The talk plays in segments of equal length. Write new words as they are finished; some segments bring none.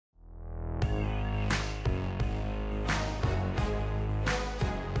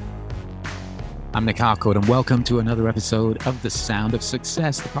I'm Nick Harcourt, and welcome to another episode of The Sound of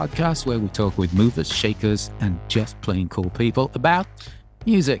Success, the podcast where we talk with movers, shakers, and just plain cool people about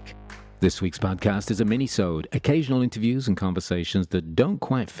music. This week's podcast is a Minisode, occasional interviews and conversations that don't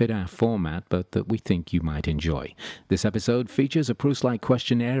quite fit our format, but that we think you might enjoy. This episode features a Proust-like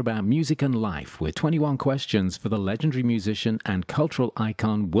questionnaire about music and life, with 21 questions for the legendary musician and cultural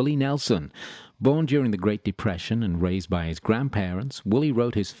icon Willie Nelson. Born during the Great Depression and raised by his grandparents, Willie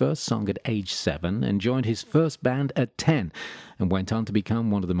wrote his first song at age 7 and joined his first band at 10, and went on to become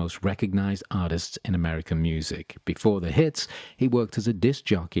one of the most recognized artists in American music. Before the hits, he worked as a disc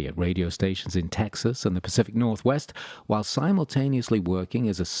jockey at radio stations in Texas and the Pacific Northwest, while simultaneously working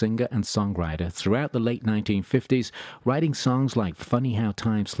as a singer and songwriter throughout the late 1950s, writing songs like Funny How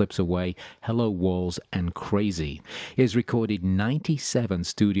Time Slips Away, Hello Walls, and Crazy. He has recorded 97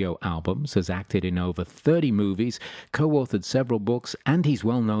 studio albums, has acted in over 30 movies, co-authored several books, and he's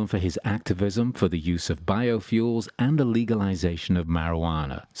well known for his activism for the use of biofuels and the legalization of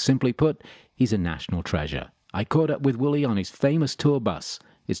marijuana. Simply put, he's a national treasure. I caught up with Willie on his famous tour bus.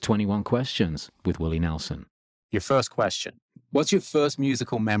 It's 21 Questions with Willie Nelson. Your first question. What's your first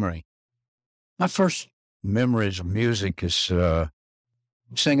musical memory? My first memories of music is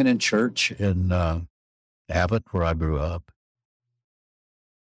singing in church in Abbott, where I grew up.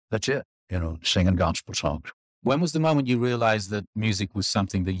 That's it. Singing gospel songs. When was the moment you realized that music was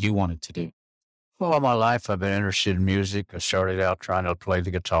something that you wanted to do? Well, all my life I've been interested in music. I started out trying to play the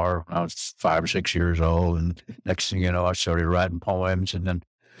guitar when I was 5 or 6 years old. And next thing you know, I started writing poems, and then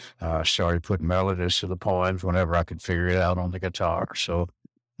I started putting melodies to the poems whenever I could figure it out on the guitar. So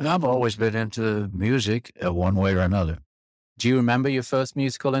I've always been into music one way or another. Do you remember your first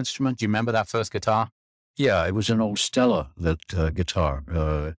musical instrument? Do you remember that first guitar? Yeah, it was an old Stella, that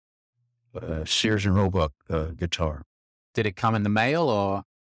guitar. Sears and Roebuck guitar. Did it come in the mail or?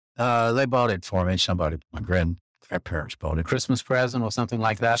 They bought it for me. My grandparents bought it. Christmas present or something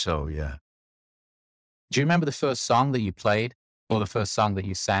like that? So, yeah. Do you remember the first song that you played or the first song that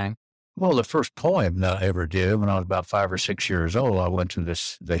you sang? Well, the first poem that I ever did when I was about 5 or 6 years old, I went to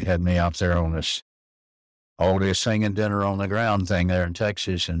this, they had me out there on this all-day singing dinner on the ground thing there in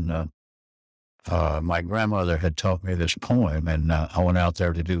Texas, and my grandmother had taught me this poem, and I went out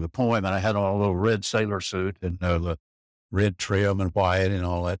there to do the poem, and I had on a little red sailor suit and the red trim and white and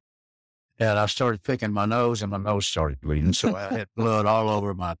all that. And I started picking my nose, and my nose started bleeding. So I had blood all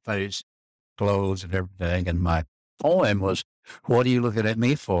over my face, clothes, and everything. And my poem was, "What are you looking at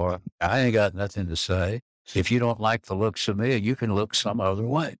me for? I ain't got nothing to say. If you don't like the looks of me, you can look some other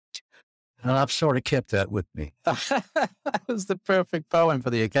way." And I've sort of kept that with me. That was the perfect poem for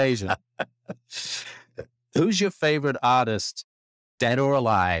the occasion. Who's your favorite artist, dead or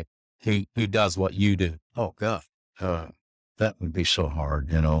alive, who does what you do? Oh, God. That would be so hard,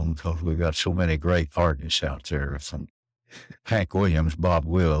 because we've got so many great artists out there, from Hank Williams, Bob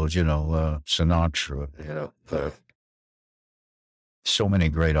Willis, Sinatra, so many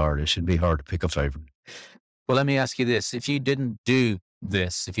great artists. It'd be hard to pick a favorite. Well, let me ask you this. If you didn't do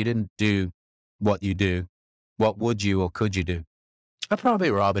this, if you didn't do what you do, what would you or could you do? I'd probably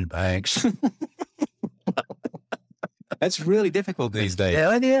be Robin Banks. That's really difficult these days.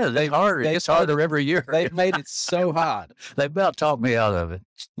 Yeah, it is. It's harder every year. They've made it so hard. They about talked me out of it.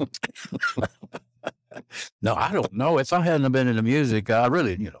 No, I don't know. If I hadn't been into music, I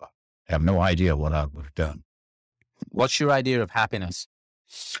really, have no idea what I would have done. What's your idea of happiness?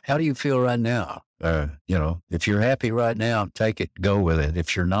 How do you feel right now? If you're happy right now, take it, go with it.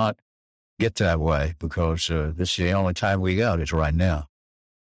 If you're not, get that way, because this is the only time we got is right now.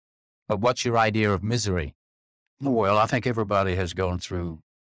 But what's your idea of misery? Well, I think everybody has gone through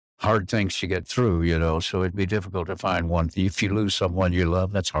hard things to get through, so it'd be difficult to find one. If you lose someone you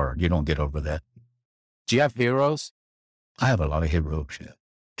love, that's hard. You don't get over that. Do you have heroes? I have a lot of heroes, yeah.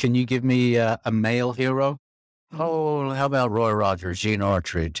 Can you give me a male hero? Oh, how about Roy Rogers, Gene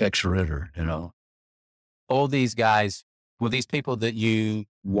Autry, Tex Ritter, All these guys, were these people that you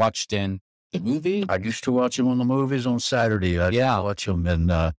watched in the movie? I used to watch them on the movies on Saturday. I'd watch them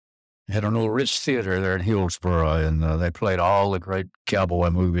in had an old Ritz Theater there in Hillsboro, and they played all the great cowboy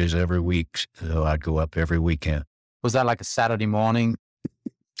movies every week. So I'd go up every weekend. Was that like a Saturday morning?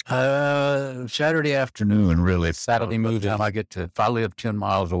 Saturday afternoon, really. Saturday movie. If I lived 10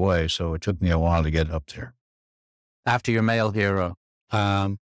 miles away, so it took me a while to get up there. After your male hero,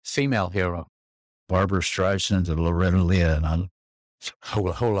 female hero. Barbara Streisand and Loretta Lynn. A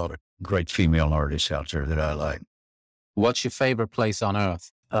whole lot of great female artists out there that I like. What's your favorite place on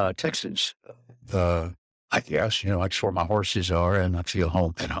earth? Texas. I guess, that's where my horses are, and I feel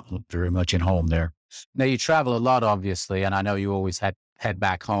home, very much at home there. Now, you travel a lot, obviously, and I know you always head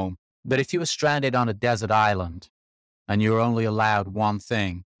back home. But if you were stranded on a desert island and you were only allowed one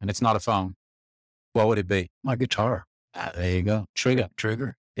thing, and it's not a phone, what would it be? My guitar. There you go. Trigger.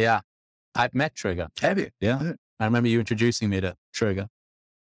 Yeah. I've met Trigger. Have you? Yeah. I remember you introducing me to Trigger.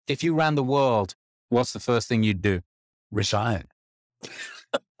 If you ran the world, what's the first thing you'd do? Resign.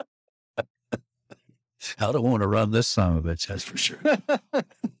 I don't want to run this son of a bitch, that's for sure.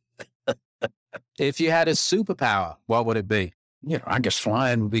 If you had a superpower, what would it be? You know, I guess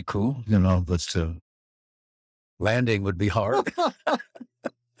flying would be cool, but landing would be hard.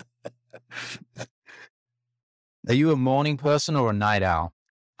 Are you a morning person or a night owl?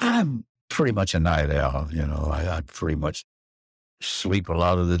 I'm pretty much a night owl. I pretty much sleep a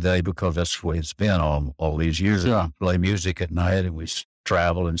lot of the day because that's the way it's been all these years. Yeah. We play music at night and we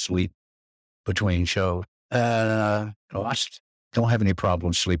travel and sleep between shows. I don't have any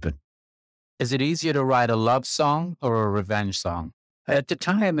problem sleeping. Is it easier to write a love song or a revenge song? At the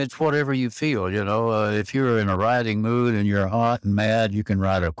time, it's whatever you feel, if you're in a writing mood and you're hot and mad, you can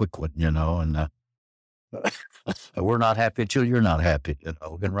write a quick one, and we're not happy until you're not happy.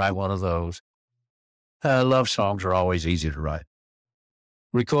 We can write one of those. Love songs are always easy to write.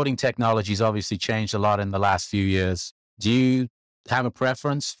 Recording technology's obviously changed a lot in the last few years. Do you have a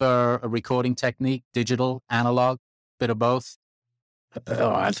preference for a recording technique, digital, analog, bit of both?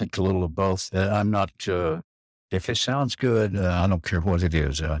 I think a little of both. I'm not, if it sounds good, I don't care what it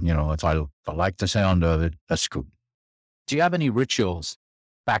is. If I like the sound of it, that's cool. Do you have any rituals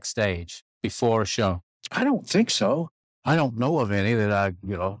backstage before a show? I don't think so. I don't know of any that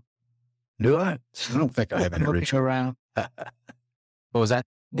do I? I don't think I have any ritual around. What was that?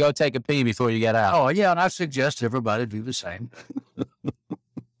 Go take a pee before you get out. Oh, yeah, and I suggest everybody do the same.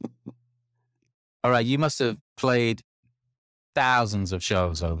 All right, you must have played thousands of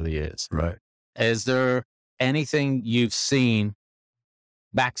shows over the years. Right. Is there anything you've seen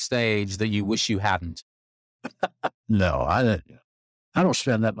backstage that you wish you hadn't? No, I don't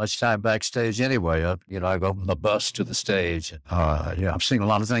spend that much time backstage anyway. I go from the bus to the stage. I've seen a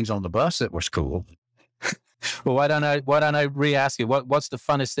lot of things on the bus that was cool. Well, why don't I re-ask you? What's the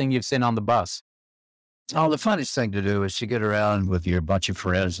funnest thing you've seen on the bus? Oh, the funnest thing to do is to get around with your bunch of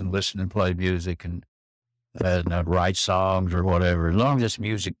friends and listen and play music and write songs or whatever. As long as it's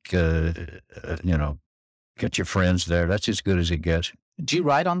music, get your friends there. That's as good as it gets. Do you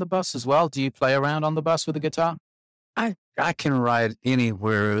write on the bus as well? Do you play around on the bus with a guitar? I can write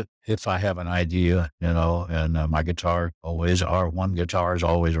anywhere if I have an idea, and my guitar one guitar is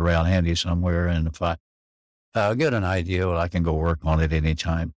always around handy somewhere. And if I get an idea, I can go work on it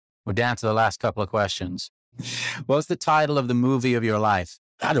anytime. We're down to the last couple of questions. What's the title of the movie of your life?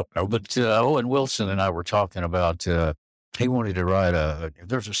 I don't know, but Owen Wilson and I were talking about, he wanted to write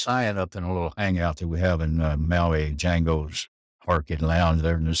there's a sign up in a little hangout that we have in Maui, Django's Arcade Lounge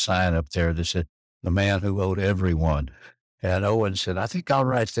there, and there's a sign up there that said, "The Man Who Owed Everyone." And Owen said, "I think I'll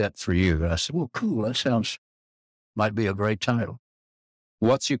write that for you." And I said, "Well, cool. That might be a great title."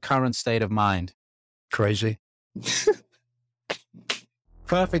 What's your current state of mind? Crazy.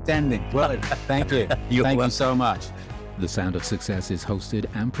 Perfect ending. Well, thank you. Thank you so much. The Sound of Success is hosted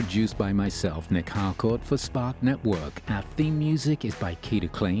and produced by myself, Nick Harcourt, for Spark Network. Our theme music is by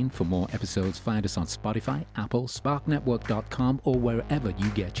Keita Klein. For more episodes, find us on Spotify, Apple, sparknetwork.com, or wherever you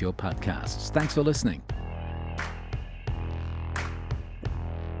get your podcasts. Thanks for listening.